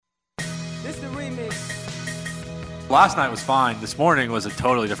This the remix. Last night was fine. This morning was a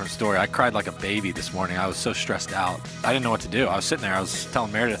totally different story. I cried like a baby this morning. I was so stressed out. I didn't know what to do. I was sitting there. I was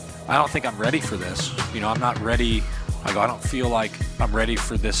telling Meredith, I don't think I'm ready for this. I'm not ready. I don't feel like I'm ready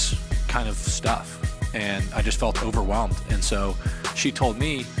for this kind of stuff. And I just felt overwhelmed. And so she told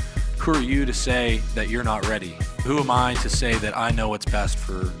me, who are you to say that you're not ready? Who am I to say that I know what's best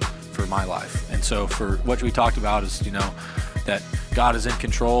for my life? And so for what we talked about is, that God is in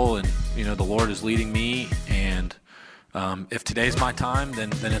control and, the Lord is leading me. And if today's my time, then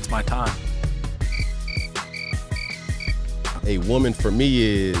it's my time. A woman for me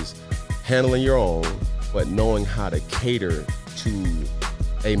is handling your own, but knowing how to cater to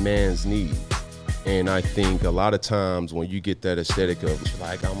a man's needs. And I think a lot of times when you get that aesthetic of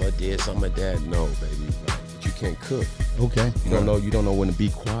like, I'm a this, I'm a that, no, baby, but you can't cook. Okay. You don't know when to be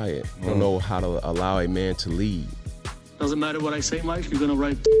quiet. You don't know how to allow a man to lead. Doesn't matter what I say, Mike. You're gonna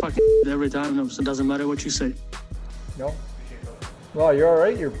write fucking every time. So it doesn't matter what you say. No. Well, you're all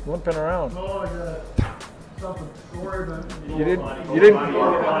right. You're limping around. No, I got something story, but You didn't.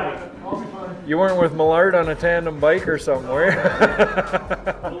 You weren't with Millard on a tandem bike or something, were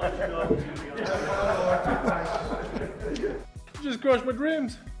you just crushed my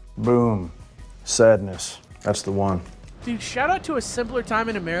dreams. Boom. Sadness. That's the one. Dude, shout out to a simpler time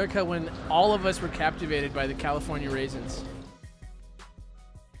in America when all of us were captivated by the California raisins.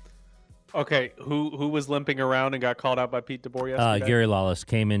 Okay, who was limping around and got called out by Pete DeBoer yesterday? Gary Lawless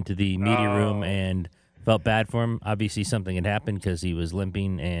came into the media room and felt bad for him. Obviously, something had happened because he was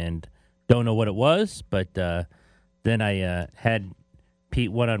limping and don't know what it was. But then I had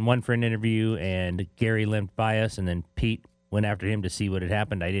Pete one-on-one for an interview, and Gary limped by us, and then Pete went after him to see what had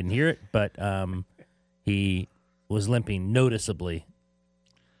happened. I didn't hear it, but he was limping noticeably.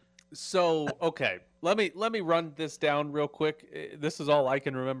 So, okay, let me run this down real quick. This is all I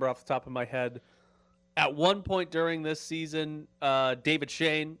can remember off the top of my head. At one point during this season, David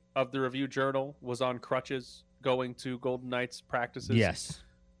Shane of the Review Journal was on crutches going to Golden Knights practices. Yes.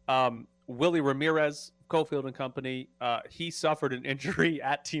 Willie Ramirez, Cofield and Company, he suffered an injury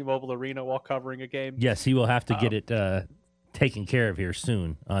at T-Mobile Arena while covering a game. Yes, he will have to get it taken care of here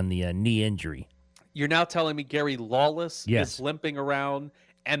soon on the knee injury. You're now telling me Gary Lawless Yes. is limping around.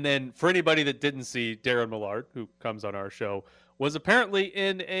 And then for anybody that didn't see, Darren Millard, who comes on our show, was apparently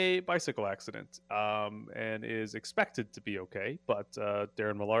in a bicycle accident and is expected to be okay. But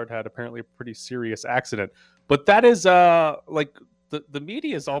Darren Millard had apparently a pretty serious accident. But that is like the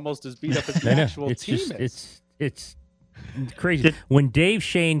media is almost as beat up as the actual team is. It's crazy. When Dave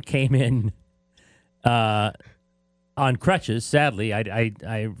Shane came in on crutches, sadly,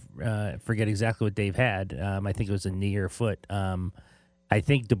 I forget exactly what Dave had. I think it was a knee or foot. I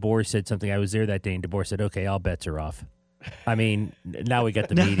think DeBoer said something. I was there that day, and DeBoer said, "Okay, all bets are off." I mean, now we got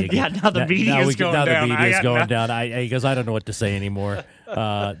the media. Yeah, now the media is going down. Now the media is going down. He goes, I don't know what to say anymore.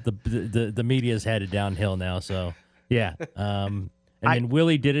 The media is headed downhill now. So yeah, and then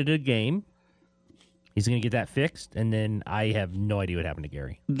Willie did it a game. He's going to get that fixed, and then I have no idea what happened to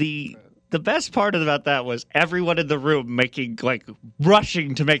Gary. The best part about that was everyone in the room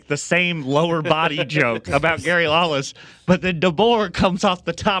rushing to make the same lower body joke about Gary Lawless, but then DeBoer comes off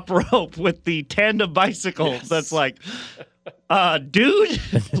the top rope with the tandem bicycle. Yes. That's like, dude,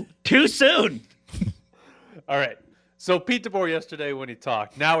 too soon. All right. So Pete DeBoer yesterday when he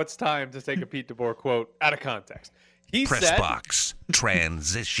talked, now it's time to take a Pete DeBoer quote out of context. He Press said, box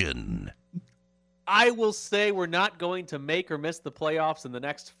transition. I will say we're not going to make or miss the playoffs in the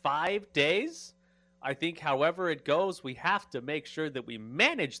next 5 days. I think however it goes, we have to make sure that we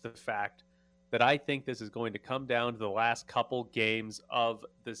manage the fact that I think this is going to come down to the last couple games of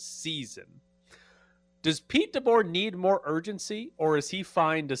the season. Does Pete DeBoer need more urgency, or is he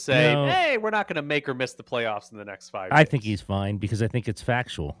fine to say, hey, we're not going to make or miss the playoffs in the next 5 days? I think he's fine because I think it's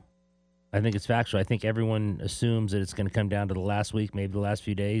factual. I think everyone assumes that it's going to come down to the last week, maybe the last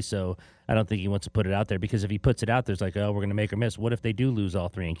few days. So I don't think he wants to put it out there because if he puts it out there, it's like, oh, we're going to make or miss. What if they do lose all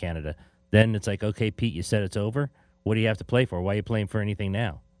three in Canada? Then it's like, okay, Pete, you said it's over. What do you have to play for? Why are you playing for anything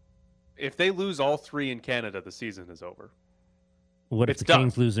now? If they lose all three in Canada, the season is over. What if the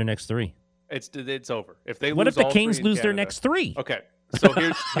Kings lose their next three? It's over. If they what lose if the all Kings three in lose Canada, their next three? Okay, so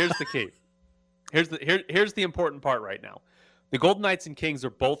here's the key. Here's the important part right now. The Golden Knights and Kings are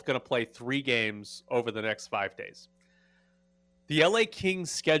both going to play 3 games over the next 5 days. The LA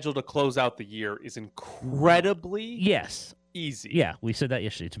Kings schedule to close out the year is incredibly easy. Yeah, we said that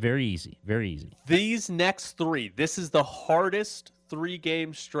yesterday. It's very easy. Very easy. These next 3, this is the hardest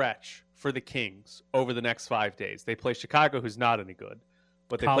 3-game stretch for the Kings over the next 5 days. They play Chicago, who's not any good,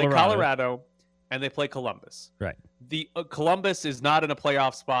 but they play Colorado, and they play Columbus. Right. The Columbus is not in a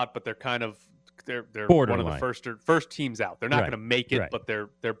playoff spot, but they're kind of they're one of the first teams out. They're not going to make it, but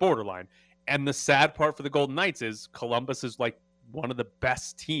they're borderline. And the sad part for the Golden Knights is Columbus is like one of the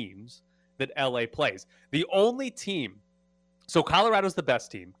best teams that LA plays. The only team, so Colorado's the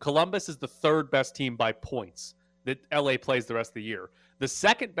best team. Columbus is the third best team by points that LA plays the rest of the year. The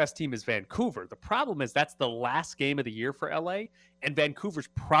second best team is Vancouver. The problem is that's the last game of the year for LA, and Vancouver's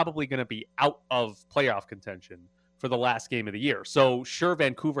probably going to be out of playoff contention for the last game of the year. So sure,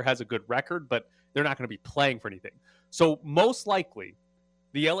 Vancouver has a good record, but they're not going to be playing for anything. So most likely,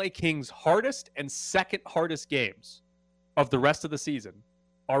 the LA Kings' hardest and second hardest games of the rest of the season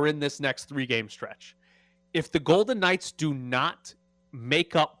are in this next 3-game stretch. If the Golden Knights do not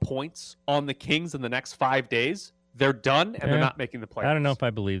make up points on the Kings in the next 5 days, they're done and they're not making the playoffs. I don't know if I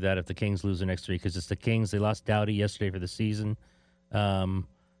believe that if the Kings lose the next 3, because it's the Kings. They lost Doughty yesterday for the season.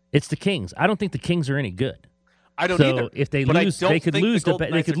 It's the Kings. I don't think the Kings are any good. I don't either. If they lose, they could lose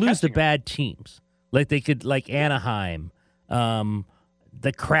the bad teams. Like Anaheim,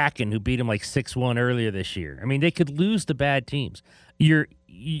 the Kraken, who beat them like 6-1 earlier this year. I mean, they could lose the bad teams.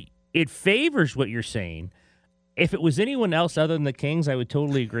 It favors what you're saying. If it was anyone else other than the Kings, I would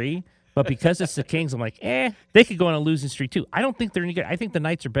totally agree. But because it's the Kings, I'm like, they could go on a losing streak too. I don't think they're any good. I think the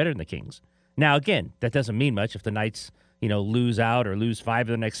Knights are better than the Kings. Now, again, that doesn't mean much. If the Knights, lose out or lose 5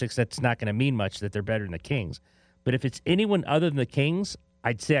 of the next 6, that's not going to mean much that they're better than the Kings. But if it's anyone other than the Kings,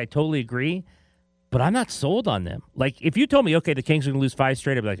 I'd say I totally agree. But I'm not sold on them. Like, if you told me, okay, the Kings are going to lose 5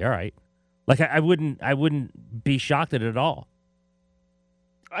 straight, I'd be like, all right. Like, I wouldn't be shocked at it at all.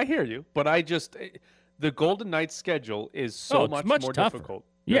 I hear you, but the Golden Knights' schedule is so much more tougher. difficult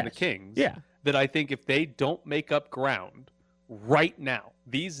than the Kings that I think if they don't make up ground right now,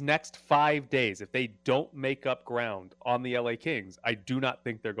 these next 5 days, if they don't make up ground on the LA Kings, I do not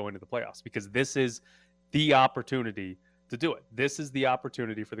think they're going to the playoffs, because this is the opportunity to do it. This is the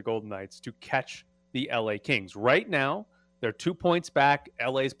opportunity for the Golden Knights to catch the LA Kings. Right now, they're 2 points back.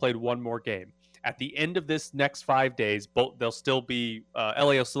 LA's played 1 more game. At the end of this next 5 days, they'll still be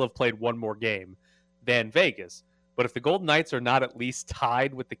LA will still have played 1 more game than Vegas. But if the Golden Knights are not at least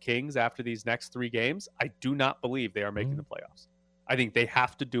tied with the Kings after these next 3 games, I do not believe they are making the playoffs. I think they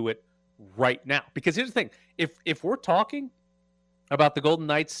have to do it right now. Because here's the thing: if we're talking about the Golden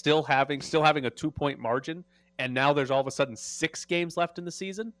Knights still having a 2-point margin, and now there's all of a sudden 6 games left in the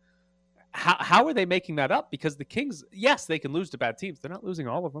season, how are they making that up? Because the Kings, yes, they can lose to bad teams. They're not losing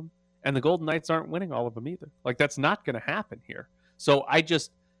all of them. And the Golden Knights aren't winning all of them either. Like, that's not going to happen here. So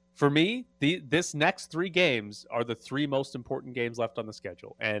for me, this next 3 games are the 3 most important games left on the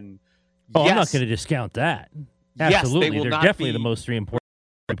schedule. And I'm not going to discount that. Absolutely. They're definitely the most 3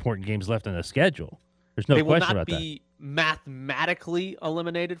 important games left on the schedule. There's no question about that. They will not be mathematically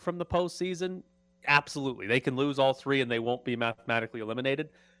eliminated from the postseason. Absolutely. They can lose all 3 and they won't be mathematically eliminated.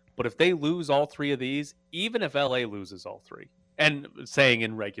 But if they lose all 3 of these, even if LA loses all 3, and saying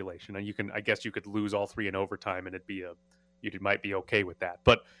in regulation, and I guess you could lose all 3 in overtime and you might be okay with that.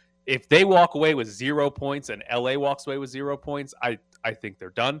 But if they walk away with 0 points and LA walks away with 0 points, I think they're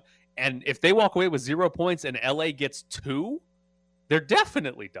done. And if they walk away with 0 points and LA gets 2, they're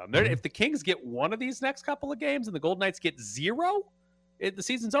definitely done. If the Kings get 1 of these next couple of games and the Golden Knights get 0, the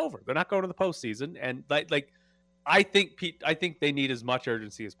season's over. They're not going to the postseason. And I think they need as much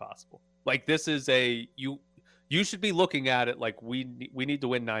urgency as possible. Like, this is you should be looking at it like we need to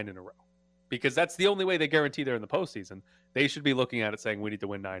win 9 in a row, because that's the only way they guarantee they're in the postseason. They should be looking at it saying we need to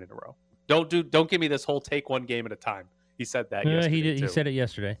win 9 in a row. Don't give me this whole take 1 game at a time. He said that yesterday. He said it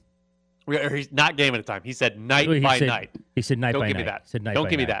yesterday. He's not game at a time. He said night by night. He said night by night. Don't give me that. Said night Don't by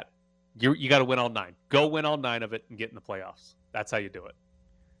give me night. that. You got to win all 9. Go win all 9 of it and get in the playoffs. That's how you do it.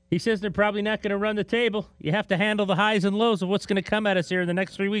 He says they're probably not going to run the table. You have to handle the highs and lows of what's going to come at us here in the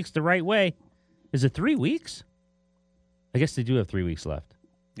next 3 weeks the right way. Is it 3 weeks? I guess they do have 3 weeks left.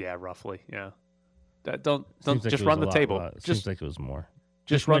 Yeah, roughly. Yeah. Don't Seems like just it run was the a table. lot. Seems like it was more.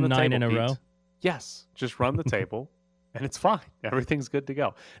 Just run the 9 table, in a Pete. row. Yes, just run the table, and it's fine. Everything's good to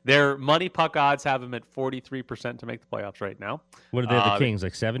go. Their money puck odds have them at 43% to make the playoffs right now. What are the other Kings,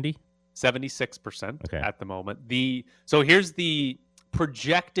 like 70? 76% at the moment. So here's the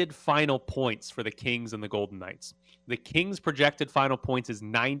projected final points for the Kings and the Golden Knights. The Kings' projected final points is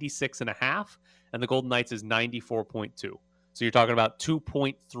 96.5, and the Golden Knights is 94.2. So you're talking about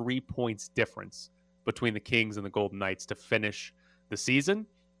 2.3 points difference between the Kings and the Golden Knights to finish the season.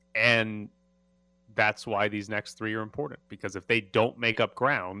 And that's why these next 3 are important, because if they don't make up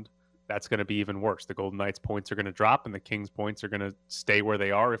ground, that's going to be even worse. The Golden Knights' points are going to drop, and the Kings' points are going to stay where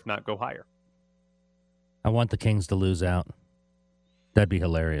they are, if not go higher. I want the Kings to lose out. That'd be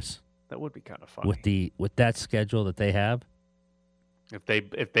hilarious. That would be kind of funny. With that schedule that they have.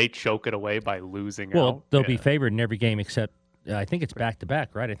 If they choke it away by losing out. Well, they'll be favored in every game except I think it's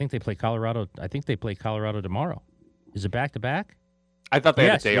back-to-back, right? I think they play Colorado. Tomorrow. Is it back-to-back? I thought they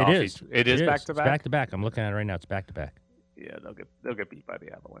had a day off. It is. It is back-to-back? It's back-to-back. I'm looking at it right now. It's back-to-back. Yeah, they'll get beat by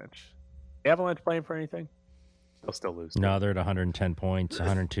the Avalanche. The Avalanche playing for anything? They'll still lose. No, they're at 110 points,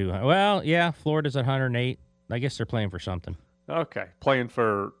 102. Well, yeah, Florida's at 108. I guess they're playing for something. Okay, playing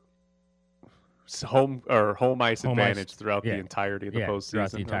for home ice advantage throughout the entirety of the postseason.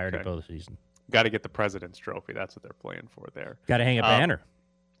 Throughout the entirety of the postseason. Got to get the President's Trophy. That's what they're playing for there. Got to hang a banner.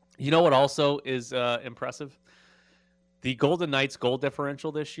 You know what also is impressive? The Golden Knights goal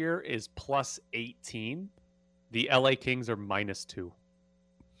differential this year is plus 18. The LA Kings are minus 2.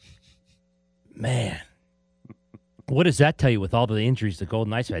 Man. What does that tell you with all the injuries the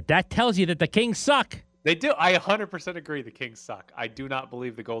Golden Knights had? That tells you that the Kings suck. They do. I 100% agree the Kings suck. I do not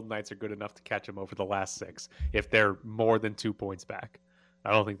believe the Golden Knights are good enough to catch them over the last 6 if they're more than 2 points back.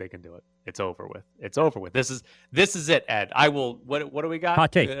 I don't think they can do it. It's over with. It's over with. This is it, Ed. I will. What do we got?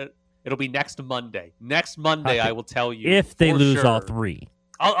 Hot take. It'll be next Monday. Next Monday, I will tell you if they lose sure. all 3.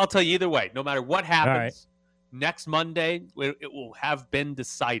 I'll tell you either way. No matter what happens, next Monday it will have been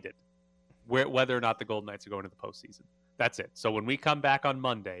decided whether or not the Golden Knights are going to the postseason. That's it. So when we come back on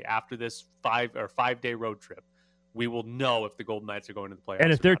Monday after this 5-day road trip, we will know if the Golden Knights are going to the playoffs.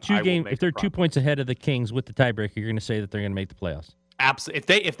 And if they're 2 points ahead of the Kings with the tiebreaker, you're going to say that they're going to make the playoffs.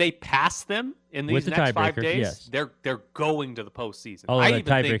 Absolutely. If they pass them in these next 5 days, they're going to the postseason. Although the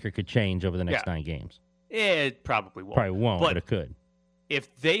tiebreaker could change over the next 9 games. It probably won't. Probably won't, but it could.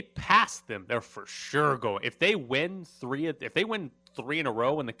 If they pass them, they're for sure going. If they win 3 in a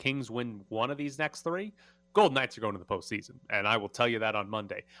row and the Kings win 1 of these next 3, Golden Knights are going to the postseason, and I will tell you that on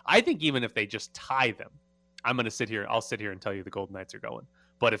Monday. I think even if they just tie them, I'll sit here and tell you the Golden Knights are going.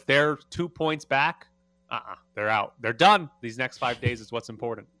 But if they're 2 points back, they're out. They're done. These next 5 days is what's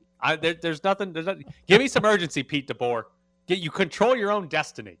important. There's nothing. Give me some urgency, Pete DeBoer. You control your own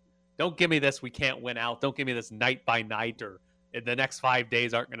destiny. Don't give me this. We can't win out. Don't give me this night by night or the next 5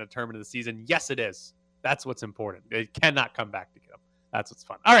 days aren't going to determine the season. Yes, it is. That's what's important. It cannot come back to get them. That's what's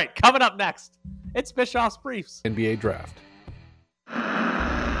fun. All right, coming up next, it's Bischoff's Briefs. NBA Draft.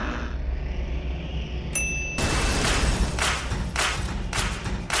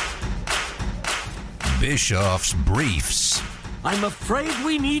 Bischoff's Briefs. I'm afraid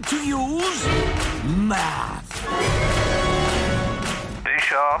we need to use math.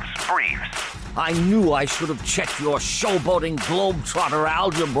 Bischoff's Briefs. I knew I should have checked your showboating globetrotter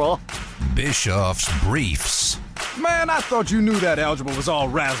algebra. Bischoff's Briefs. Man, I thought you knew that algebra was all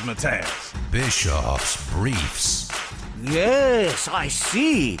razzmatazz. Bischoff's Briefs. Yes, I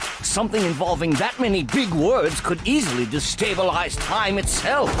see. Something involving that many big words could easily destabilize time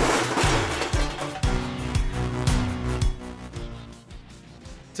itself.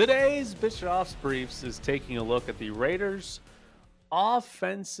 Today's Bischoff's Briefs is taking a look at the Raiders'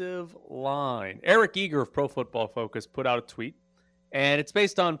 offensive line. Eric Eager of Pro Football Focus put out a tweet, and it's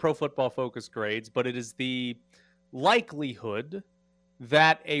based on Pro Football Focus grades, but it is the likelihood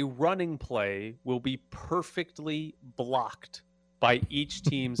that a running play will be perfectly blocked by each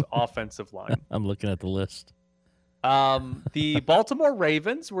team's offensive line. I'm looking at the list. The Baltimore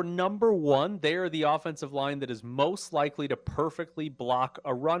Ravens were number 1. They are the offensive line that is most likely to perfectly block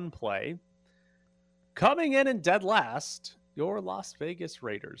a run play. Coming in dead last, your Las Vegas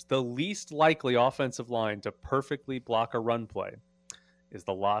Raiders. The least likely offensive line to perfectly block a run play is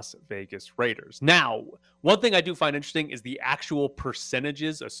the Las Vegas Raiders. Now, one thing I do find interesting is the actual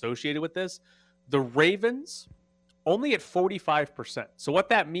percentages associated with this. The Ravens only at 45%. So what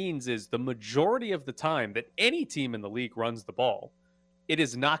that means is the majority of the time that any team in the league runs the ball, it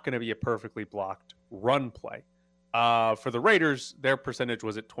is not going to be a perfectly blocked run play. For the Raiders, their percentage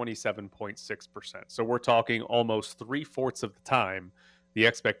was at 27.6%. So we're talking almost 3/4 of the time. The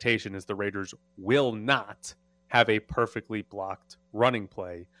expectation is the Raiders will not have a perfectly blocked running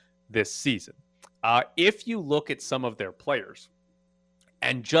play this season. If you look at some of their players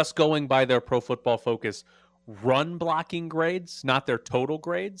and just going by their Pro Football Focus run blocking grades, not their total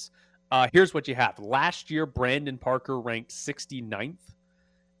grades, here's what you have. Last year, Brandon Parker ranked 69th.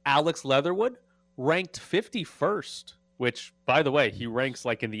 Alex Leatherwood ranked 51st, which, by the way, he ranks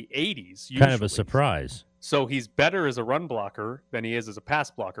like in the 80s. Usually. Kind of a surprise. So he's better as a run blocker than he is as a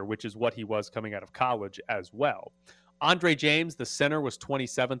pass blocker, which is what he was coming out of college as well. Andre James, the center, was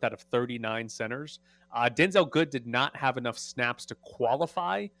 27th out of 39 centers. Denzel Good did not have enough snaps to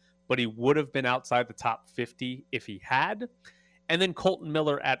qualify, but he would have been outside the top 50 if he had. And then Colton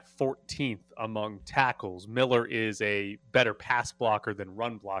Miller at 14th among tackles. Miller is a better pass blocker than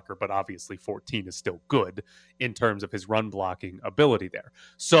run blocker, but obviously 14 is still good in terms of his run blocking ability there.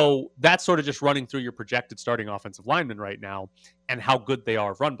 So that's sort of just running through your projected starting offensive linemen right now and how good they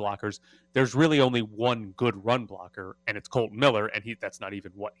are run blockers. There's really only one good run blocker, and it's Colton Miller, and that's not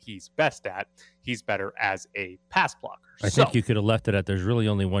even what he's best at. He's better as a pass blocker. I think you could have left it at there's really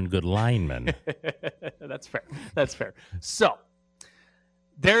only one good lineman. That's fair. That's fair. So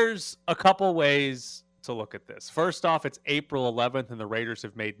there's a couple ways to look at this. First off, it's April 11th, and the Raiders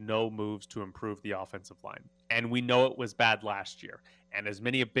have made no moves to improve the offensive line. And we know it was bad last year. And as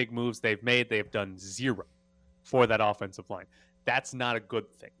many big moves they've made, they've done zero for that offensive line. That's not a good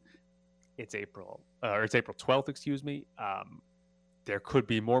thing. It's April 12th, excuse me. There could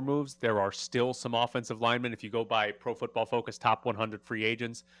be more moves. There are still some offensive linemen. If you go by Pro Football Focus top 100 free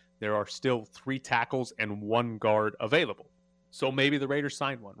agents, there are still 3 tackles and 1 guard available. So maybe the Raiders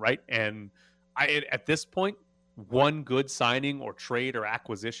sign one, right? And at this point, one good signing or trade or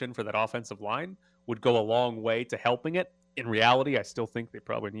acquisition for that offensive line would go a long way to helping it. In reality, I still think they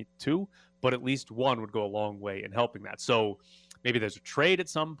probably need 2, but at least 1 would go a long way in helping that. So maybe there's a trade at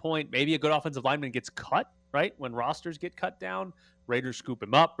some point. Maybe a good offensive lineman gets cut, right? When rosters get cut down, Raiders scoop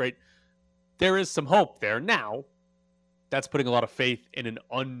him up, right? There is some hope there. Now, that's putting a lot of faith in an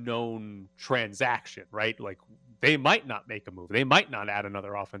unknown transaction, right? Like, they might not make a move. They might not add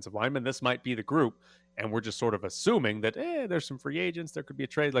another offensive lineman. This might be the group, and we're just sort of assuming that there's some free agents. There could be a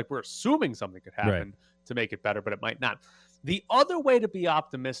trade. Like, we're assuming something could happen to make it better, but it might not. The other way to be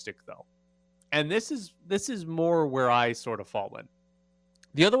optimistic, though, and this is more where I sort of fall in.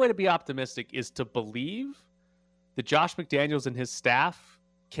 The other way to be optimistic is to believe that Josh McDaniels and his staff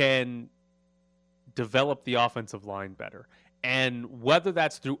can develop the offensive line better. And whether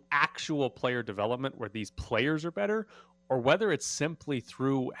that's through actual player development where these players are better, or whether it's simply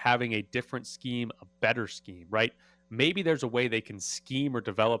through having a different scheme, a better scheme, right? Maybe there's a way they can scheme or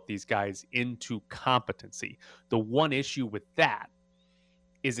develop these guys into competency. The one issue with that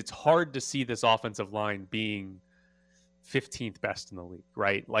is it's hard to see this offensive line being 15th best in the league,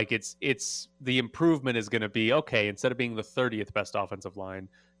 right? Like it's the improvement is going to be, okay, instead of being the 30th best offensive line,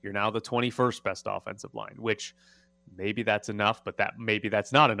 you're now the 21st best offensive line, which maybe that's enough, but maybe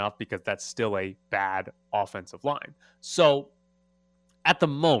that's not enough because that's still a bad offensive line. So at the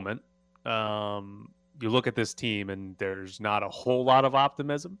moment, you look at this team and there's not a whole lot of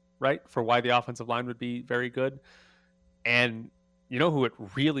optimism, right, for why the offensive line would be very good. And you know who it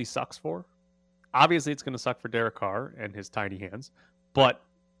really sucks for? Obviously, it's going to suck for Derek Carr and his tiny hands, but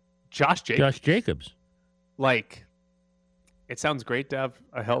Josh Jacobs. Like, it sounds great to have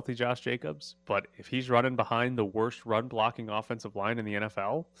a healthy Josh Jacobs, but if he's running behind the worst run-blocking offensive line in the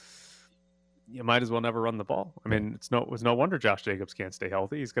NFL, you might as well never run the ball. I mean, it was no wonder Josh Jacobs can't stay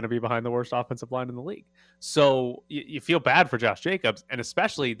healthy. He's going to be behind the worst offensive line in the league. So you feel bad for Josh Jacobs, and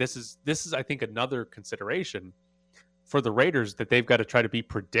especially this is I think, another consideration for the Raiders that they've got to try to be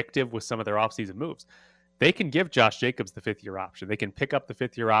predictive with some of their offseason moves. They can give Josh Jacobs the 5th-year option. They can pick up the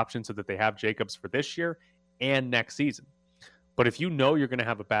 5th-year option so that they have Jacobs for this year and next season. But if you know you're going to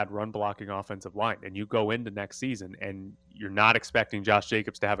have a bad run-blocking offensive line and you go into next season and you're not expecting Josh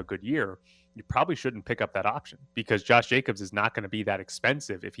Jacobs to have a good year, you probably shouldn't pick up that option because Josh Jacobs is not going to be that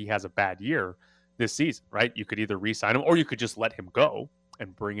expensive if he has a bad year this season, right? You could either re-sign him or you could just let him go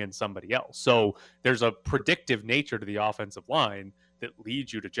and bring in somebody else. So there's a predictive nature to the offensive line that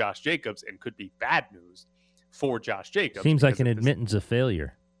leads you to Josh Jacobs and could be bad news for Josh Jacobs. Seems like an admittance of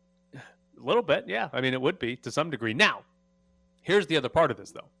failure. A little bit, yeah. I mean, it would be to some degree. Now, here's the other part of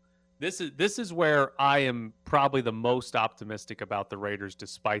this, though. This is where I am probably the most optimistic about the Raiders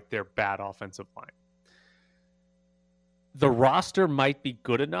despite their bad offensive line. The roster might be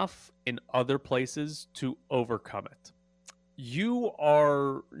good enough in other places to overcome it.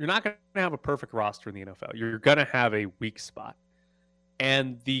 You're not going to have a perfect roster in the NFL. You're going to have a weak spot.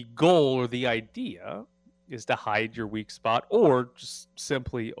 And the goal or the idea is to hide your weak spot or just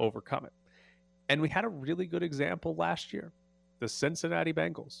simply overcome it. And we had a really good example last year. The Cincinnati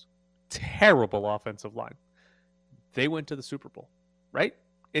Bengals. Terrible offensive line. They went to the Super Bowl, right?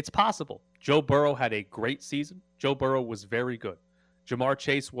 It's possible. Joe Burrow had a great season. Joe Burrow was very good. Jamar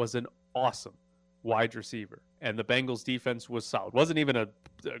Chase was an awesome wide receiver. And the Bengals defense was solid. Wasn't even a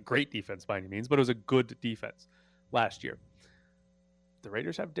great defense by any means, but it was a good defense last year. The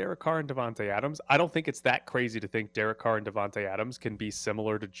Raiders have Derek Carr and Davante Adams. I don't think it's that crazy to think Derek Carr and Davante Adams can be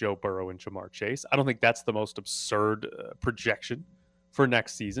similar to Joe Burrow and Jamar Chase. I don't think that's the most absurd projection for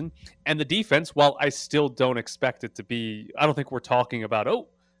next season. And the defense, while I still don't expect it to be, I don't think we're talking about,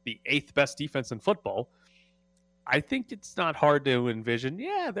 the 8th best defense in football. I think it's not hard to envision.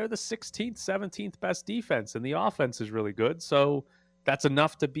 Yeah, they're the 16th, 17th best defense, and the offense is really good. So that's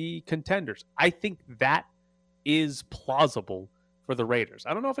enough to be contenders. I think that is plausible for the Raiders.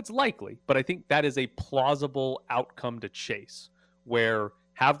 I don't know if it's likely, but I think that is a plausible outcome to chase, where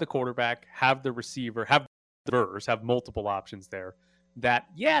have the quarterback, have the receiver, have the receivers, have multiple options there. That,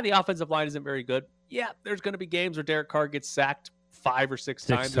 yeah, the offensive line isn't very good. Yeah, there's going to be games where Derek Carr gets sacked 5 or 6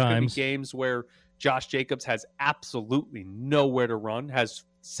 times. There's going to be games where Josh Jacobs has absolutely nowhere to run, has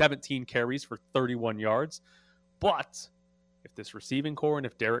 17 carries for 31 yards. But if this receiving core and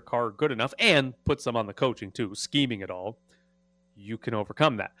if Derek Carr are good enough, and put some on the coaching too, scheming it all, you can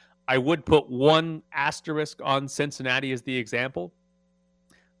overcome that. I would put one asterisk on Cincinnati as the example.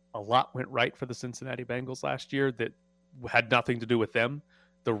 A lot went right for the Cincinnati Bengals last year that had nothing to do with them.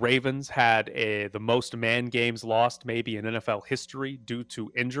 The Ravens had the most man games lost maybe in NFL history due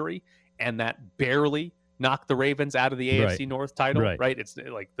to injury, and that barely knocked the Ravens out of the AFC North title. Right? It's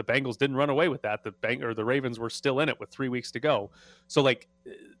like the Bengals didn't run away with that. The Ravens were still in it with 3 weeks to go. So like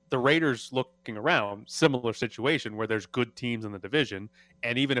the Raiders looking around, similar situation where there's good teams in the division,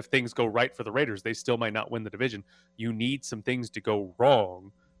 and even if things go right for the Raiders, they still might not win the division. You need some things to go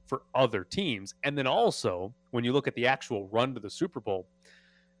wrong for other teams. And then also, when you look at the actual run to the Super Bowl,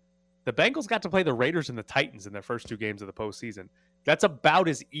 the Bengals got to play the Raiders and the Titans in their first 2 games of the postseason. That's about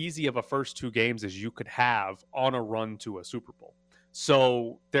as easy of a first 2 games as you could have on a run to a Super Bowl.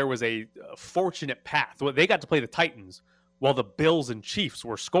 So there was a fortunate path. They got to play the Titans while the Bills and Chiefs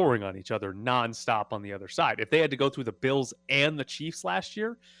were scoring on each other nonstop on the other side. If they had to go through the Bills and the Chiefs last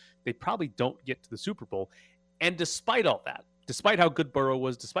year, they probably don't get to the Super Bowl. And despite all that, despite how good Burrow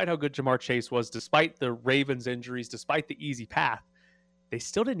was, despite how good Jamar Chase was, despite the Ravens' injuries, despite the easy path, they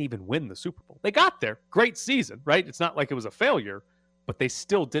still didn't even win the Super Bowl. They got there. Great season, right? It's not like it was a failure, but they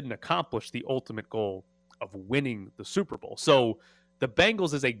still didn't accomplish the ultimate goal of winning the Super Bowl. So the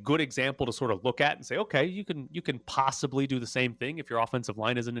Bengals is a good example to sort of look at and say, okay, you can possibly do the same thing if your offensive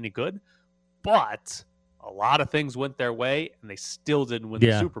line isn't any good, but a lot of things went their way and they still didn't win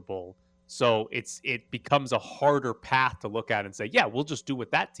the Super Bowl. So it becomes a harder path to look at and say, yeah, we'll just do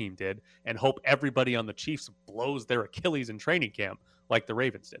what that team did and hope everybody on the Chiefs blows their Achilles in training camp like the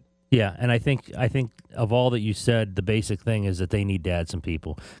Ravens did. Yeah, and I think of all that you said, the basic thing is that they need to add some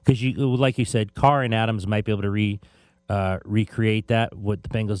people because like you said, Carr and Adams might be able to recreate that what the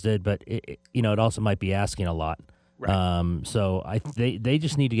Bengals did, but it also might be asking a lot. Right. So they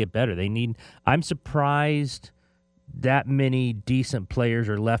just need to get better. I'm surprised that many decent players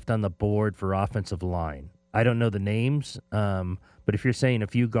are left on the board for offensive line. I don't know the names, but if you're saying a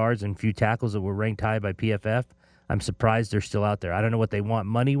few guards and a few tackles that were ranked high by PFF, I'm surprised they're still out there. I don't know what they want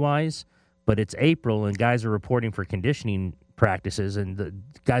money-wise, but it's April, and guys are reporting for conditioning practices, and the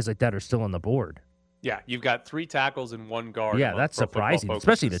guys like that are still on the board. Yeah, you've got 3 tackles and 1 guard. Yeah, that's surprising,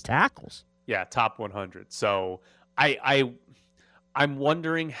 especially the tackles. Yeah, top 100. So I'm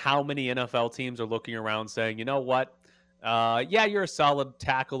wondering how many NFL teams are looking around saying, you know what? Yeah, you're a solid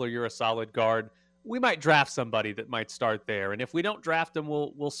tackle or you're a solid guard. We might draft somebody that might start there. And if we don't draft them,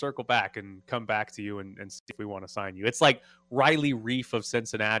 we'll circle back and come back to you and see if we want to sign you. It's like Riley Reif of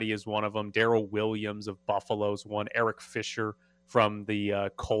Cincinnati is one of them. Darrell Williams of Buffalo is one. Eric Fisher from the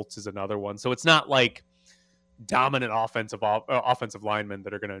Colts is another one. So it's not like dominant offensive linemen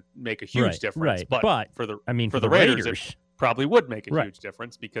that are going to make a huge difference. Right. But for the Raiders, it probably would make a huge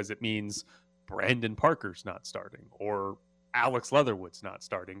difference because it means Brandon Parker's not starting or Alex Leatherwood's not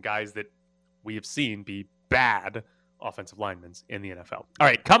starting, guys that we have seen be bad offensive linemen in the NFL. All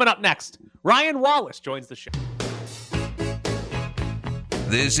right, coming up next, Ryan Wallace joins the show.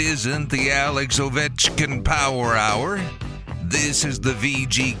 This isn't the Alex Ovechkin Power Hour. This is the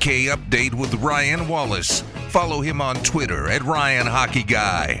VGK Update with Ryan Wallace. Follow him on Twitter at Ryan Hockey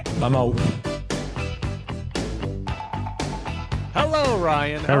Guy. I'm out. Hello,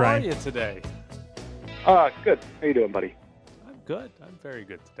 Ryan. How are you today? Good. How you doing, buddy? I'm good. I'm very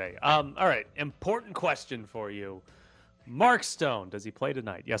good today. All right. Important question for you. Mark Stone, does he play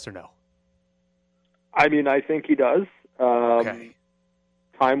tonight? Yes or no? I mean, I think he does. Okay.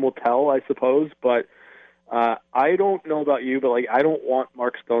 Time will tell, I suppose. But I don't know about you, but I don't want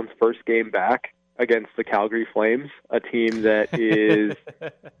Mark Stone's first game back against the Calgary Flames, a team that is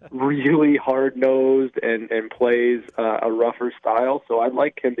really hard-nosed and plays a rougher style. So I'd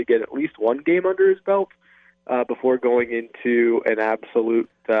like him to get at least 1 game under his belt before going into an absolute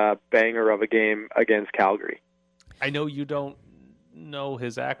banger of a game against Calgary. I know you don't know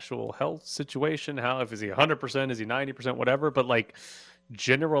his actual health situation. Is he 100%? Is he 90%? Whatever. But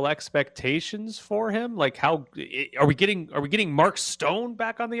general expectations for him, how are we getting Mark Stone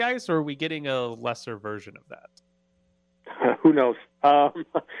back on the ice, or are we getting a lesser version of that? Who knows?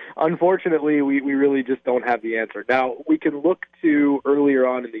 Unfortunately, we really just don't have the answer. Now, we can look to earlier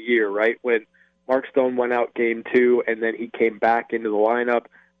on in the year, right, when Mark Stone went out game 2 and then he came back into the lineup.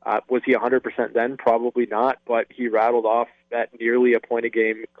 Was he 100% then? Probably not, but he rattled off that nearly a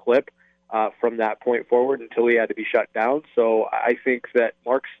point-a-game clip from that point forward until he had to be shut down. So I think that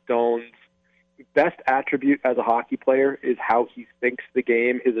Mark Stone's best attribute as a hockey player is how he thinks the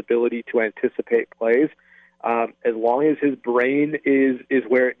game, his ability to anticipate plays. As long as his brain is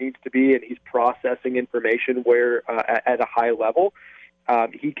where it needs to be and he's processing information at a high level,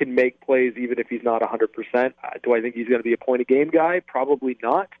 he can make plays even if he's not 100%. Do I think he's going to be a point-a-game guy? Probably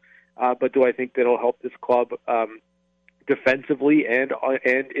not. But do I think that it'll help this club defensively and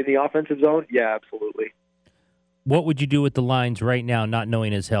in the offensive zone? Yeah, absolutely. What would you do with the lines right now, not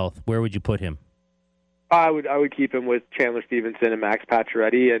knowing his health? Where would you put him? I would keep him with Chandler Stevenson and Max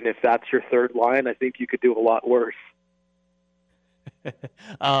Pacioretty, and if that's your third line, I think you could do a lot worse.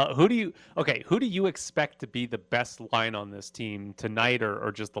 Who do you expect to be the best line on this team tonight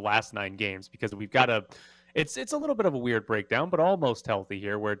or just the last 9 games? Because we've got it's a little bit of a weird breakdown, but almost healthy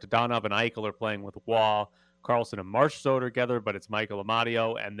here, where Dadonov and Eichel are playing with Waugh, Carlson and Marchessault together, but it's Michael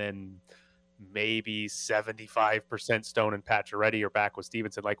Amadio, and then maybe 75% Stone and Pacioretty are back with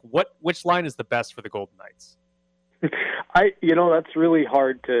Stevenson. Like, which line is the best for the Golden Knights? That's really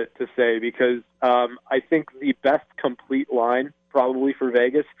hard to say because I think the best complete line probably for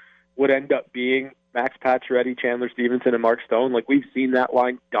Vegas would end up being Max Pacioretty, Chandler Stevenson, and Mark Stone. Like, we've seen that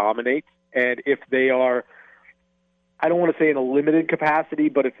line dominate, and if they are, I don't want to say in a limited capacity,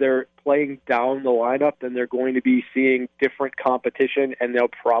 but if they're playing down the lineup, then they're going to be seeing different competition, and they'll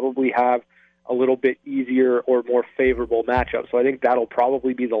probably have a little bit easier or more favorable matchup. So I think that'll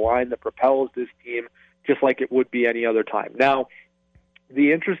probably be the line that propels this team just like it would be any other time. Now,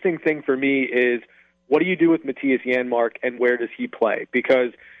 the interesting thing for me is, what do you do with Matthias Janmark and where does he play?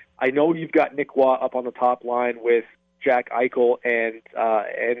 Because I know you've got Nick Waugh up on the top line with Jack Eichel and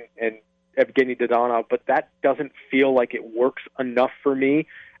Evgeny Dadonov, but that doesn't feel like it works enough for me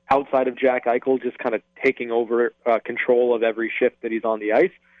outside of Jack Eichel just kind of taking over control of every shift that he's on the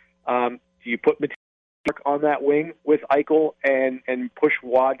ice. Do you put Matthias on that wing with Eichel and push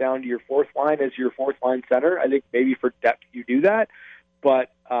Waugh down to your fourth line as your fourth line center? I think maybe for depth you do that.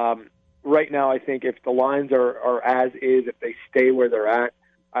 But right now I think if the lines are as is, if they stay where they're at,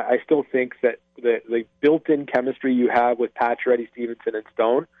 I still think that the built-in chemistry you have with Pacioretty, Stevenson, and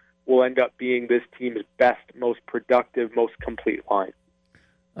Stone will end up being this team's best, most productive, most complete line.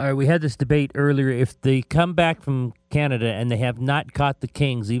 All right, we had this debate earlier. If they come back from Canada and they have not caught the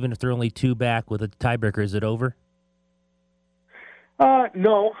Kings, even if they're only 2 back with a tiebreaker, is it over?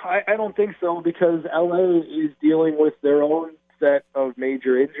 No, I don't think so, because LA is dealing with their own set of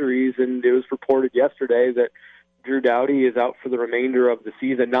major injuries, and it was reported yesterday that Drew Doughty is out for the remainder of the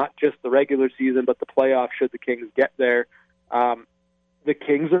season, not just the regular season, but the playoffs should the Kings get there. The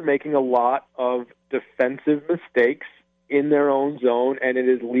Kings are making a lot of defensive mistakes in their own zone, and it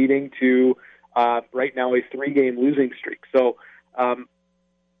is leading to, right now, a 3-game losing streak. So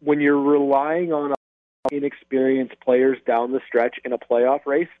when you're relying on inexperienced players down the stretch in a playoff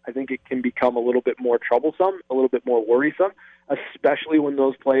race, I think it can become a little bit more troublesome, a little bit more worrisome, especially when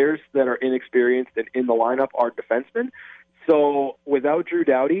those players that are inexperienced and in the lineup are defensemen. So without Drew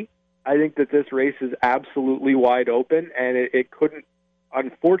Doughty, I think that this race is absolutely wide open, and it couldn't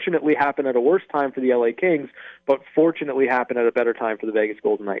unfortunately happen at a worse time for the LA Kings, but fortunately happen at a better time for the Vegas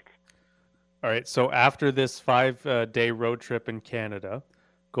Golden Knights. All right, so after this 5-day road trip in Canada,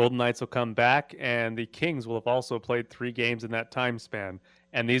 Golden Knights will come back, and the Kings will have also played 3 games in that time span,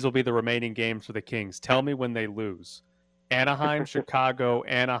 and these will be the remaining games for the Kings. Tell me when they lose. Anaheim, Chicago,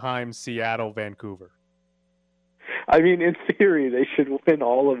 Anaheim, Seattle, Vancouver. I mean, in theory, they should win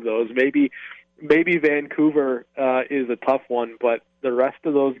all of those. Maybe Vancouver is a tough one, but the rest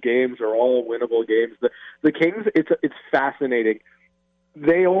of those games are all winnable games. The Kings, it's fascinating.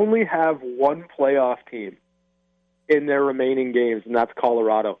 They only have one playoff team in their remaining games, and that's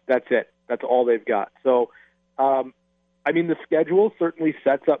Colorado. That's it. That's all they've got. So, I mean, the schedule certainly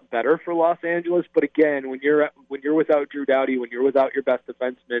sets up better for Los Angeles, but again, when you're without Drew Doughty, when you're without your best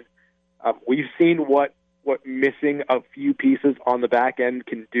defenseman, we've seen what missing a few pieces on the back end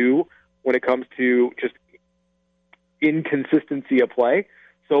can do when it comes to just inconsistency of play.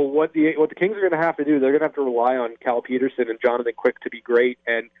 So what the Kings are going to have to do, they're going to have to rely on Cal Peterson and Jonathan Quick to be great.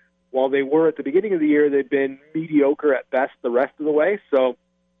 And while they were at the beginning of the year, they've been mediocre at best the rest of the way. So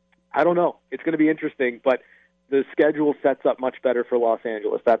I don't know. It's going to be interesting, but the schedule sets up much better for Los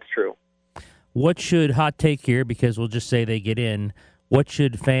Angeles. That's true. What should hot take here, because we'll just say they get in, what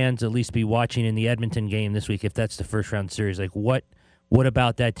should fans at least be watching in the Edmonton game this week if that's the first round series? Like what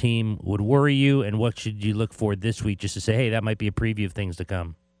about that team would worry you, and what should you look for this week just to say, hey, that might be a preview of things to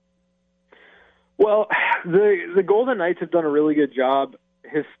come? Well, the Golden Knights have done a really good job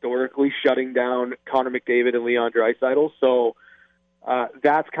historically shutting down Connor McDavid and Leon Draisaitl. So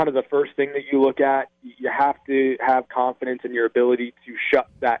that's kind of the first thing that you look at. You have to have confidence in your ability to shut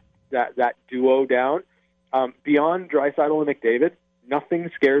that duo down. Beyond Draisaitl and McDavid, nothing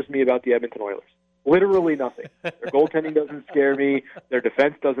scares me about the Edmonton Oilers. Literally nothing. Their goaltending doesn't scare me. Their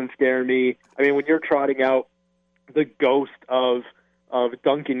defense doesn't scare me. I mean, when you're trotting out the ghost of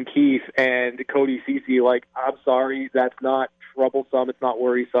Duncan Keith and Cody Ceci, like, I'm sorry, that's not troublesome. It's not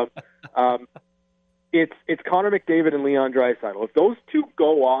worrisome. It's Connor McDavid and Leon Draisaitl. If those two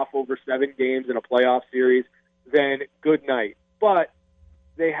go off over 7 games in a playoff series, then good night. But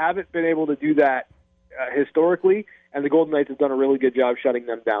they haven't been able to do that historically, and the Golden Knights have done a really good job shutting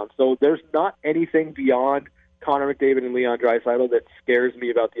them down. So there's not anything beyond Connor McDavid and Leon Draisaitl that scares me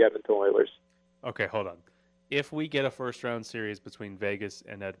about the Edmonton Oilers. Okay, hold on. If we get a first-round series between Vegas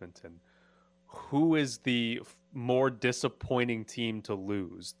and Edmonton, who is the more disappointing team to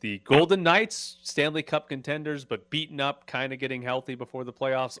lose? The Golden Knights, Stanley Cup contenders, but beaten up, kind of getting healthy before the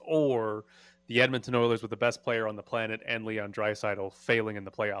playoffs, or the Edmonton Oilers with the best player on the planet and Leon Draisaitl failing in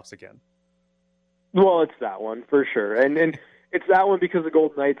the playoffs again? Well, it's that one for sure. And it's that one because the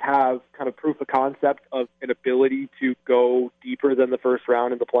Golden Knights have kind of proof of concept of an ability to go deeper than the first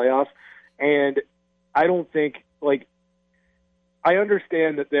round in the playoffs. And I don't think, like, I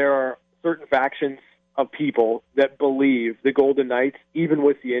understand that there are certain factions of people that believe the Golden Knights, even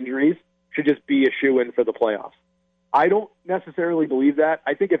with the injuries, should just be a shoo-in for the playoffs. I don't necessarily believe that.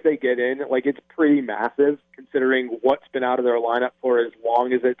 I think if they get in, like, it's pretty massive considering what's been out of their lineup for as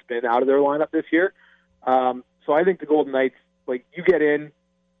long as it's been out of their lineup this year. So I think the Golden Knights, like, you get in,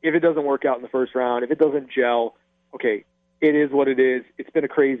 if it doesn't work out in the first round, if it doesn't gel, okay, it is what it is. It's been a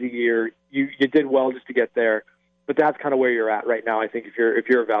crazy year. You did well just to get there, but that's kind of where you're at right now, I think, if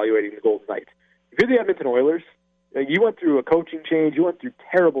you're evaluating the Golden Knights. If you're the Edmonton Oilers, you went through a coaching change. You went through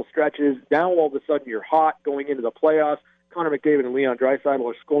terrible stretches. Now all of a sudden you're hot going into the playoffs. Connor McDavid and Leon Draisaitl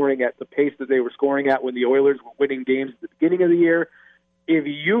are scoring at the pace that they were scoring at when the Oilers were winning games at the beginning of the year. If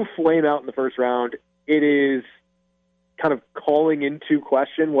you flame out in the first round, it is kind of calling into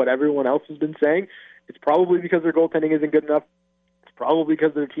question what everyone else has been saying. It's probably because their goaltending isn't good enough. It's probably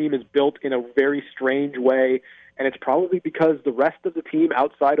because their team is built in a very strange way. And it's probably because the rest of the team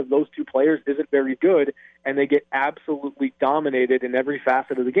outside of those two players isn't very good, and they get absolutely dominated in every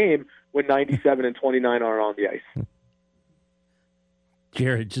facet of the game when 97 and 29 are on the ice.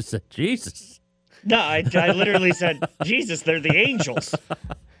 Jared just said, Jesus. No, I literally said, Jesus, they're the Angels.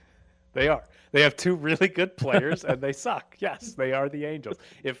 They are. They have 2 really good players, and they suck. Yes, they are the Angels.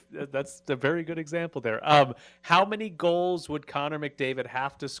 If that's a very good example there. How many goals would Connor McDavid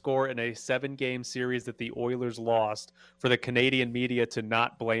have to score in a 7-game series that the Oilers lost for the Canadian media to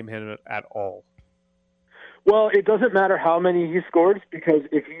not blame him at all? Well, it doesn't matter how many he scores, because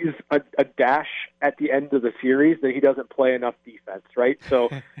if he's a dash at the end of the series, then he doesn't play enough defense, right? So,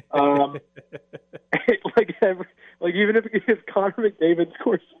 even if Connor McDavid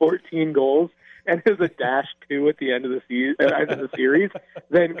scores 14 goals and is a -2 at the end of the series,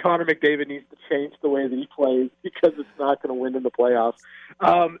 then Connor McDavid needs to change the way that he plays, because it's not going to win in the playoffs.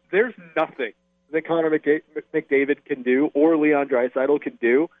 There's nothing that Connor McDavid can do or Leon Draisaitl can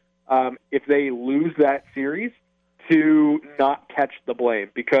do if they lose that series to not catch the blame.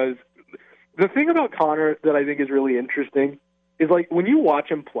 Because the thing about Connor that I think is really interesting is, like, when you watch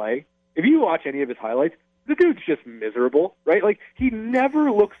him play, if you watch any of his highlights, the dude's just miserable, right? Like, he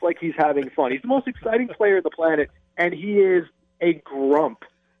never looks like he's having fun. He's the most exciting player on the planet, and he is a grump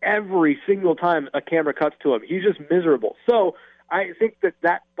every single time a camera cuts to him. He's just miserable. So I think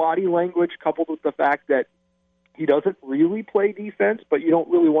that body language, coupled with the fact that he doesn't really play defense, but you don't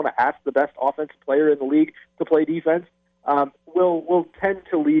really want to ask the best offensive player in the league to play defense, will tend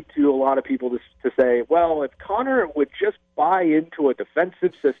to lead to a lot of people to say, well, if Connor would just buy into a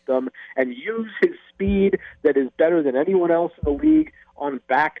defensive system and use his speed that is better than anyone else in the league on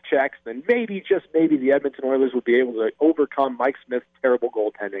back checks, then maybe, just maybe, the Edmonton Oilers would be able to overcome Mike Smith's terrible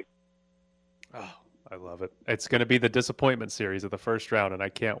goaltending. Oh, I love it. It's going to be the disappointment series of the first round, and I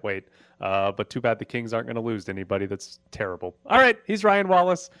can't wait. But too bad the Kings aren't going to lose to anybody that's terrible. All right, he's Ryan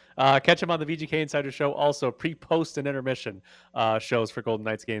Wallace. Catch him on the VGK Insider Show. Also, pre-post and intermission shows for Golden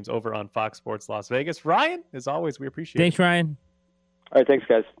Knights games over on Fox Sports Las Vegas. Ryan, as always, we appreciate it. Thanks, Ryan. All right, thanks,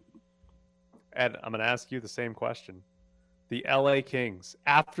 guys. Ed, I'm going to ask you the same question. The LA Kings,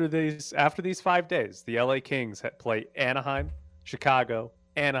 after these 5 days, the LA Kings play Anaheim, Chicago,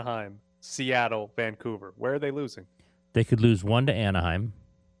 Anaheim, Seattle, Vancouver. Where are they losing? They could lose 1 to Anaheim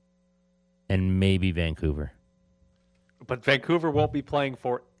and maybe Vancouver. But Vancouver won't be playing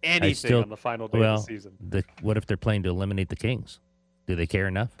for anything on the final day of the season. What if they're playing to eliminate the Kings? Do they care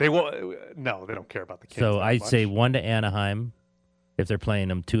enough? They won't. No, they don't care about the Kings. So I'd much. say 1 to Anaheim if they're playing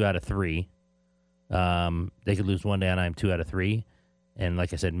them 2 out of 3. They could lose 1 to Anaheim 2 out of 3. And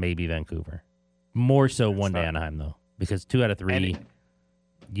like I said, maybe Vancouver. More so 1 to Anaheim, though, because 2 out of 3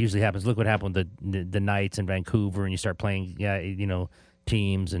 usually happens. Look what happened with the Knights in Vancouver, and you start playing,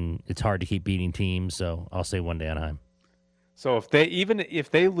 teams, and it's hard to keep beating teams. So I'll say 1 to Anaheim. So if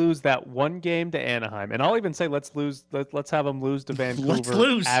they lose that one game to Anaheim, and I'll even say let's have them lose to Vancouver.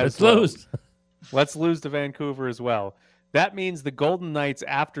 Let's lose. Let's lose to Vancouver as well. That means the Golden Knights,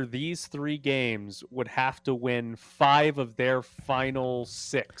 after these 3 games, would have to win 5 of their final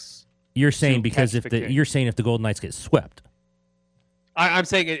 6. You're saying because if the Golden Knights get swept. I'm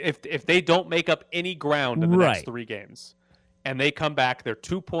saying if they don't make up any ground in the next 3 games, and they come back, they're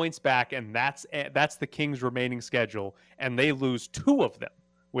 2 points back, and that's the Kings' remaining schedule, and they lose 2 of them,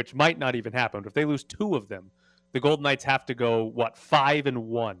 which might not even happen. But if they lose 2 of them, the Golden Knights have to go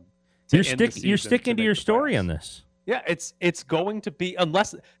 5-1. You're sticking to your story on this. Yeah, it's going to be,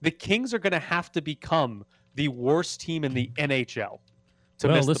 unless the Kings are going to have to become the worst team in the NHL.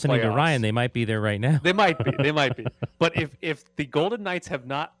 Listening to Ryan, they might be there right now. They might be. But if the Golden Knights have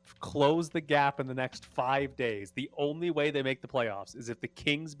not closed the gap in the next 5 days, the only way they make the playoffs is if the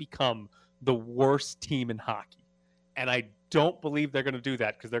Kings become the worst team in hockey. And I don't believe they're going to do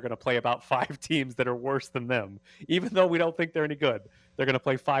that because they're going to play about 5 teams that are worse than them. Even though we don't think they're any good, they're going to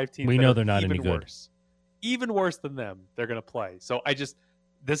play 5 teams we know they're not any good. Even worse than them, they're going to play. So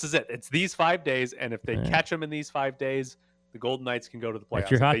this is it. It's these 5 days, and if they catch them in these 5 days, the Golden Knights can go to the playoffs.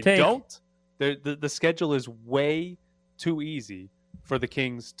 That's your hot if they take. Don't, the schedule is way too easy for the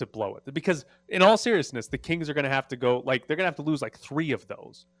Kings to blow it. Because in all seriousness, the Kings are going to have to go, they're going to have to lose 3 of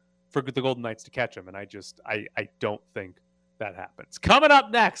those for the Golden Knights to catch them. And I don't think that happens. Coming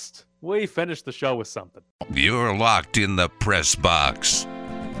up next, we finish the show with something. You're locked in the press box.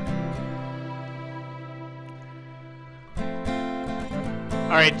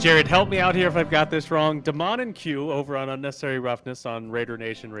 All right, Jared, help me out here if I've got this wrong. Damon and Q over on Unnecessary Roughness on Raider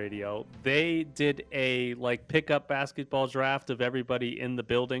Nation Radio, they did a pickup basketball draft of everybody in the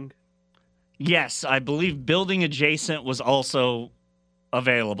building. Yes, I believe building adjacent was also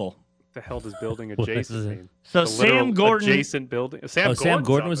available. What the hell does building adjacent mean? So Sam Gordon adjacent building. Sam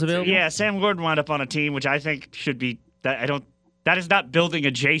Gordon was available. Yeah, Sam Gordon wound up on a team, which I think should be. That is not building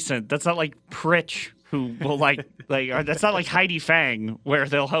adjacent. That's not like Pritch, who will that's not like Heidi Fang, where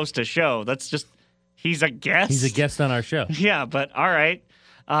they'll host a show. That's just he's a guest. He's a guest on our show. Yeah, but all right.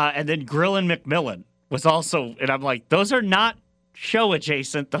 And then Grillin McMillan was also, and I'm like, those are not show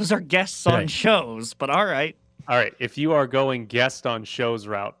adjacent. Those are guests on shows. But all right. All right. If you are going guest on shows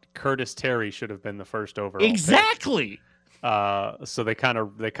route, Curtis Terry should have been the first overall. Exactly. Pick. So they kind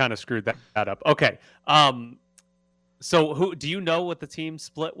of screwed that up. Okay. So who do you know what the team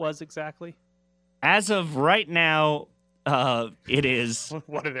split was exactly? As of right now, it is.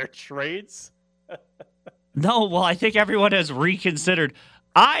 What are their trades? No, well, I think everyone has reconsidered.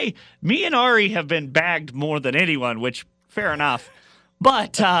 Me and Ari have been bagged more than anyone, which fair enough.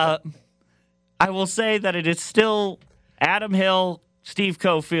 But I will say that it is still Adam Hill, Steve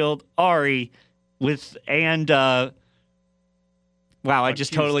Cofield, Ari, and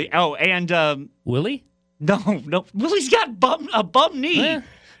Willie? No, Willie's got a bum knee.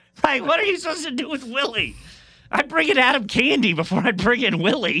 Like, what are you supposed to do with Willie? I bring in Adam Candy before I bring in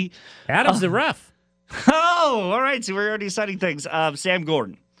Willie. Adam's the ref. Oh, all right. So we're already deciding things. Sam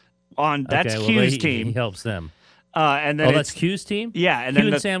Gordon that's Q's team. He helps them. And then that's Q's team. Yeah, and Q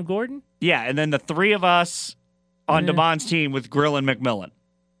then and Sam Gordon. Yeah, and then the 3 of us on Damon's team with Grill and McMillan.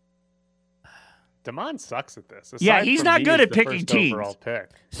 Damon sucks at this. Yeah, he's not good at picking teams. Overall pick.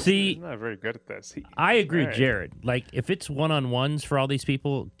 See, he's not very good at this. I agree with Jared. If it's one-on-ones for all these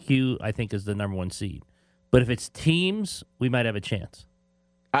people, Q, I think, is the number 1 seed. But if it's teams, we might have a chance.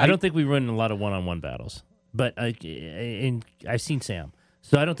 I don't think we run a lot of one-on-one battles. But I've seen Sam.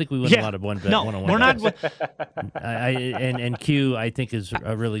 So I don't think we win a lot of one-on-one we're battles. And Q, I think, is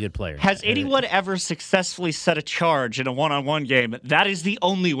a really good player. Has anyone ever successfully set a charge in a one-on-one game? That is the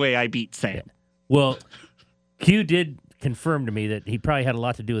only way I beat Sam. Yeah. Well, Q did confirm to me that he probably had a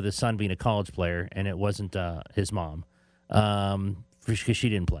lot to do with his son being a college player, and it wasn't his mom, because she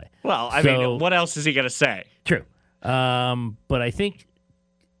didn't play. Well, I mean, what else is he going to say? True. But I think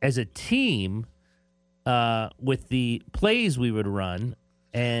as a team, with the plays we would run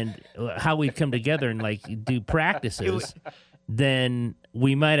and how we come together and do practices, then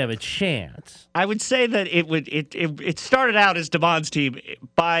we might have a chance. I would say that it started out as DeMond's team.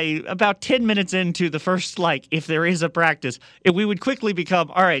 By about 10 minutes into the first, if there is a practice, we would quickly become,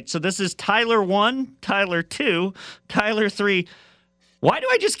 all right, so this is Tyler 1, Tyler 2, Tyler 3. Why do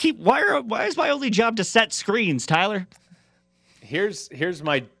I just keep, why is my only job to set screens, Tyler? Here's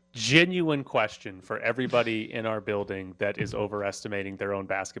my genuine question for everybody in our building that is overestimating their own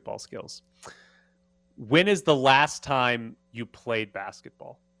basketball skills. When is the last time you played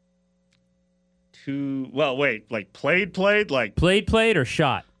basketball? Played? Played or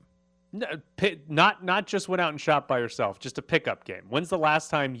shot? No, not just went out and shot by yourself, just a pickup game. When's the last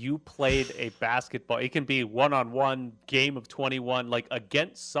time you played a basketball? It can be one-on-one, game of 21,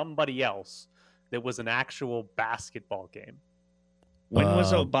 against somebody else that was an actual basketball game. When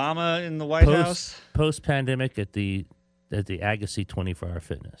was Obama in the White House? Post-pandemic at the Agassi 24-Hour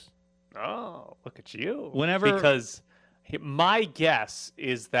Fitness. Oh, look at you. Because my guess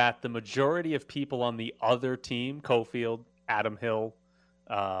is that the majority of people on the other team, Cofield, Adam Hill,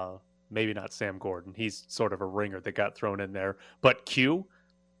 maybe not Sam Gordon. He's sort of a ringer that got thrown in there. But Q,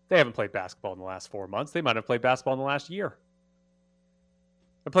 they haven't played basketball in the last 4 months. They might have played basketball in the last year.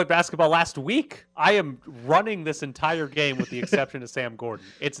 I played basketball last week. I am running this entire game with the exception of Sam Gordon.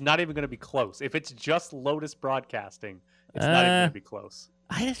 It's not even going to be close. If it's just Lotus Broadcasting, it's not even going to be close.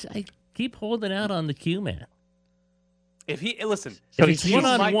 I keep holding out on the Q man. If he's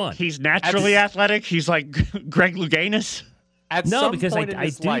one-on-one. He's naturally athletic. He's like Greg Louganis. Because I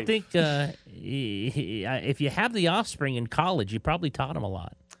do think if you have the offspring in college, you probably taught him a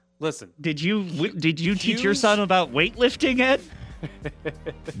lot. Listen, did you teach your son about weightlifting, Ed?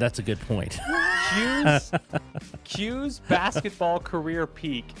 That's a good point. Q's basketball career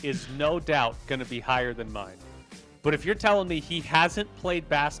peak is no doubt going to be higher than mine. But if you're telling me he hasn't played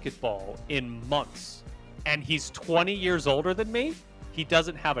basketball in months and he's 20 years older than me, he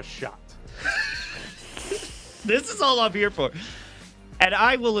doesn't have a shot. This is all I'm here for. And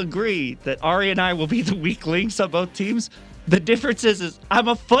I will agree that Ari and I will be the weak links on both teams. The difference is I'm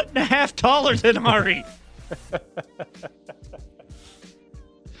 1.5 feet taller than Ari.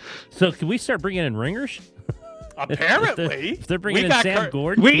 So can we start bringing in ringers? Apparently. If they're bringing in Sam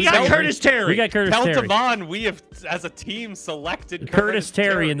Gordon. We got Curtis Terry. We got Curtis Tell Terry. Devon we have, as a team, selected Curtis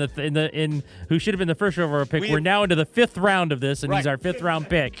Terry in who should have been the first overall pick. We're now into the 5th round of this, and he's our 5th round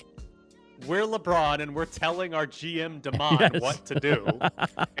pick. We're LeBron, and we're telling our GM DeMond what to do.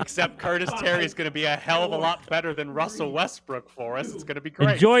 Except Curtis Terry is going to be a hell of a lot better than Russell Westbrook for us. It's going to be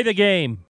great. Enjoy the game.